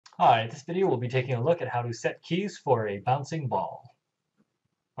Hi, in this video we'll be taking a look at how to set keys for a bouncing ball.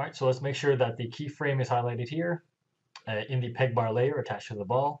 Alright, so let's make sure that the keyframe is highlighted here in the peg bar layer attached to the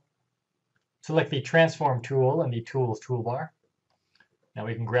ball. Select the transform tool in the tools toolbar. Now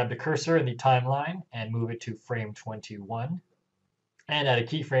we can grab the cursor in the timeline and move it to frame 21 and add a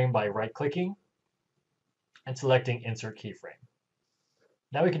keyframe by right clicking and selecting insert keyframe.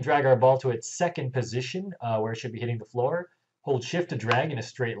 Now we can drag our ball to its second position where it should be hitting the floor. Hold shift to drag in a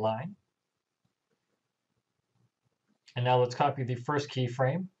straight line. And now let's copy the first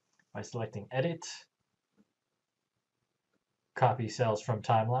keyframe by selecting Edit, copy cells from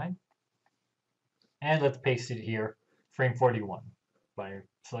timeline, and let's paste it here, frame 41, by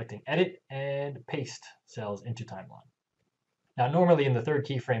selecting Edit and paste cells into timeline. Now normally in the third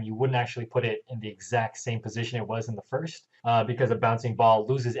keyframe you wouldn't actually put it in the exact same position it was in the first because a bouncing ball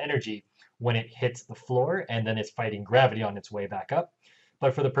loses energy when it hits the floor and then it's fighting gravity on its way back up.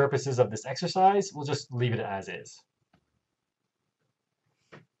 But for the purposes of this exercise, we'll just leave it as is.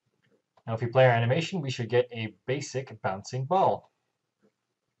 Now if we play our animation, we should get a basic bouncing ball.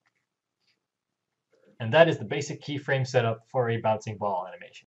 And that is the basic keyframe setup for a bouncing ball animation.